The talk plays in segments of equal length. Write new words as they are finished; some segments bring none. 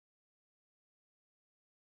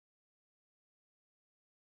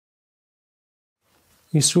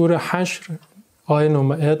I surah Hashr, ayah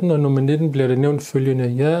nummer 18 og nummer 19, bliver det nævnt følgende: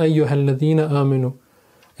 Ja ayyuhalladhina aminu,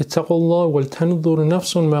 ittaqullah wal tanzur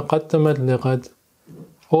nafsun ma qaddamat lighad.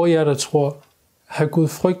 Og jer, der tror, have Gud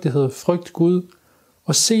frygtighed, frygt Gud,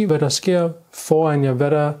 og se, hvad der sker foran jer,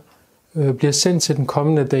 hvad der bliver sendt til den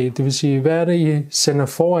kommende dag. Det vil sige, hvad er det, I sender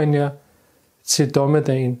foran jer til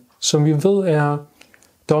dommedagen, som vi ved er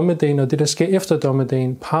dommedagen og det, der sker efter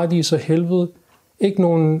dommedagen. Paradis og helvede, ikke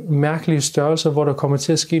nogen mærkelige størrelser, hvor der kommer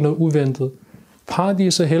til at ske noget uventet.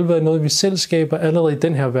 Paradis og helvede er noget, vi selv skaber allerede i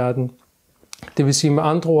den her verden. Det vil sige med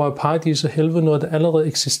andre ord, at paradis og helvede noget, der allerede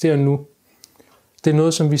eksisterer nu. Det er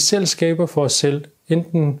noget, som vi selv skaber for os selv,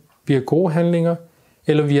 enten via gode handlinger,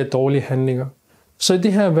 eller via dårlige handlinger. Så i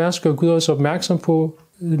det her vers gør Gud også opmærksom på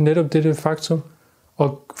netop dette faktum,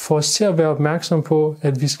 og får os til at være opmærksom på,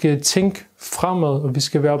 at vi skal tænke fremad, og vi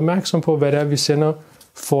skal være opmærksom på, hvad det er, vi sender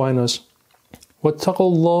foran os.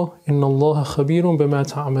 وَاتَّقُوا إِنَّ اللَّهَ خَبِيرٌ بِمَا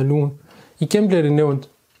تَعْمَلُونَ. Igen bliver det nævnt,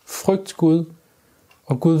 frygt Gud,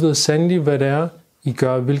 og Gud ved sandelig, hvad det er, I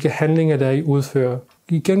gør, hvilke handlinger der er, I udfører.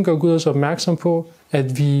 Igen gør Gud også opmærksom på,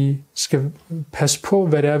 at vi skal passe på,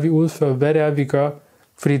 hvad det er, vi udfører, hvad det er, vi gør,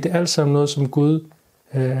 fordi det er alt sammen noget, som Gud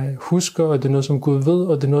husker, og det er noget, som Gud ved,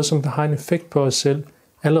 og det er noget, som der har en effekt på os selv,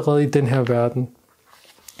 allerede i den her verden.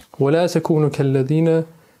 وَلَا تَكُونُوا كَالَّذِينَ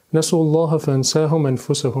نَسُوا اللَّهَ فَأَنْسَاهُمْ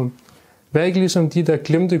أَنفُسَهُمْ. Vær ikke ligesom de, der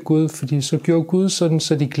glemte Gud, fordi så gjorde Gud sådan,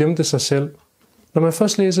 så de glemte sig selv. Når man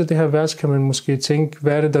først læser det her vers, kan man måske tænke,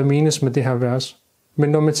 hvad er det, der menes med det her vers? Men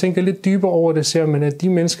når man tænker lidt dybere over det, ser man, at de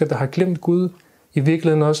mennesker, der har glemt Gud, i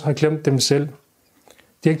virkeligheden også har glemt dem selv.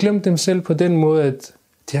 De har glemt dem selv på den måde, at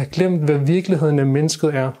de har glemt, hvad virkeligheden af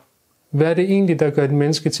mennesket er. Hvad er det egentlig, der gør et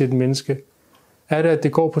menneske til et menneske? Er det, at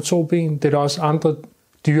det går på 2 ben? Det er der også andre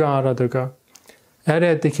dyrearter, der gør. Er det,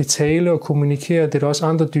 at det kan tale og kommunikere? Det er der også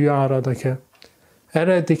andre dyrearter, der kan. Er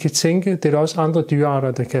det, at det kan tænke? Det er der også andre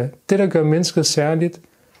dyrearter, der kan. Det, der gør mennesket særligt,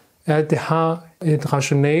 er, at det har et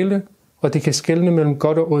rationale, og det kan skelne mellem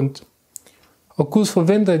godt og ondt. Og Gud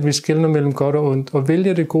forventer, at vi skelner mellem godt og ondt, og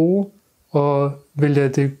vælger det gode, og vælger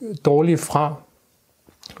det dårlige fra.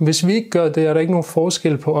 Hvis vi ikke gør det, er der ikke nogen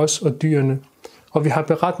forskel på os og dyrene. Og vi har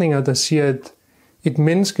beretninger, der siger, at et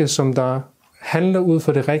menneske, som der handler ud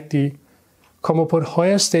for det rigtige, kommer på et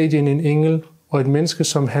højere stadie end en engel, og et menneske,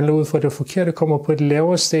 som handler ud for det forkerte, kommer på et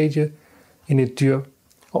lavere stadie end et dyr.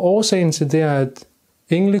 Og årsagen til det er, at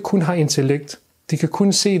engle kun har intellekt. De kan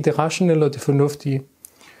kun se det rationelle og det fornuftige.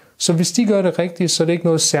 Så hvis de gør det rigtigt, så er det ikke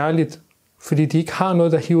noget særligt, fordi de ikke har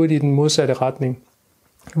noget, der hiver det i den modsatte retning.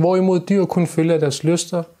 Hvorimod dyr kun følger deres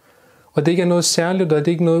lyster, og det ikke er noget særligt, og det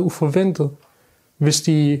er ikke noget uforventet, hvis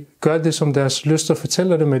de gør det, som deres lyster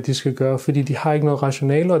fortæller dem, at de skal gøre, fordi de har ikke noget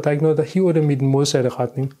rationale, og der er ikke noget, der hiver dem i den modsatte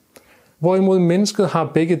retning. Hvorimod mennesket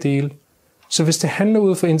har begge dele. Så hvis det handler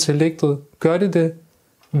ud fra intellektet, gør det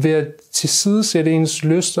ved at tilsidesætte ens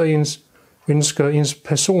lyster, ens ønsker, ens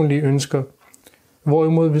personlige ønsker.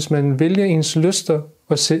 Hvorimod hvis man vælger ens lyster,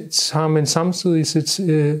 og så har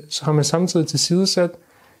man samtidig tilsidesat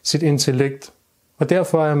sit intellekt. Og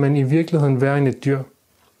derfor er man i virkeligheden værre end et dyr.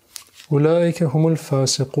 Ulaika humul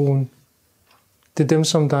fasiqun. Det er dem,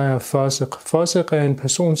 som der er fasiq. Fasiq er en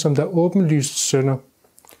person, som der åbenlyst synder.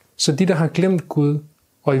 Så de, der har glemt Gud,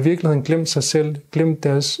 og i virkeligheden glemt sig selv, glemt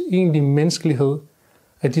deres egentlige menneskelighed,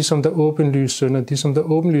 er de, som der åbenlyst synder, de, som der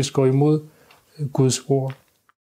åbenlyst går imod Guds ord.